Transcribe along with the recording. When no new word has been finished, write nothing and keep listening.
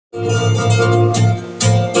I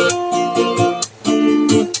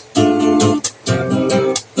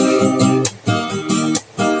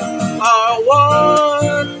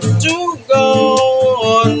want to go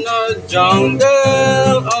on a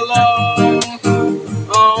jungle alone.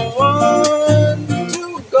 I want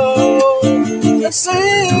to go and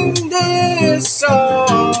sing this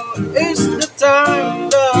song. It's the time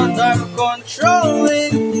that I'm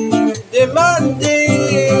controlling,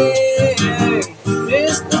 demanding.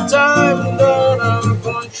 It's the time that I'm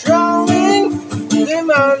controlling,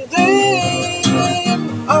 demanding.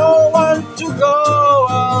 I want to go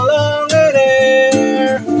along in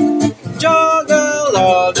there, juggle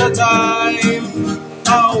all the time.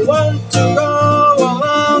 I want to go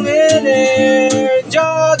along in there,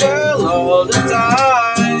 juggle all the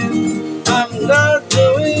time. I'm not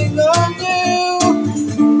doing on you,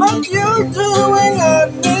 but you're doing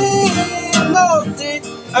on me. Hypnotic.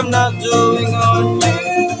 I'm not doing on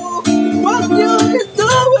you, but you're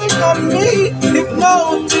doing on me.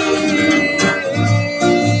 Hypnotic.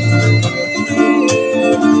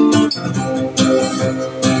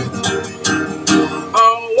 I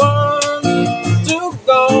want to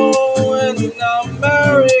go in a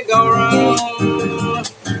merry-go-round.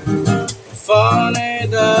 Funny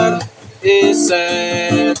that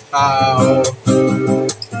isn't how.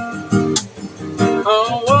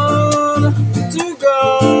 I want to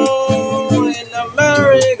go in a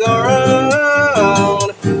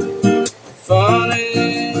merry-go-round. Funny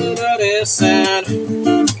that isn't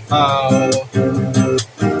how.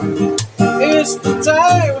 It's the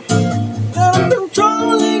time that I'm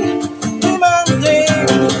controlling,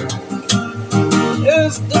 demanding.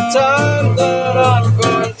 It's the time that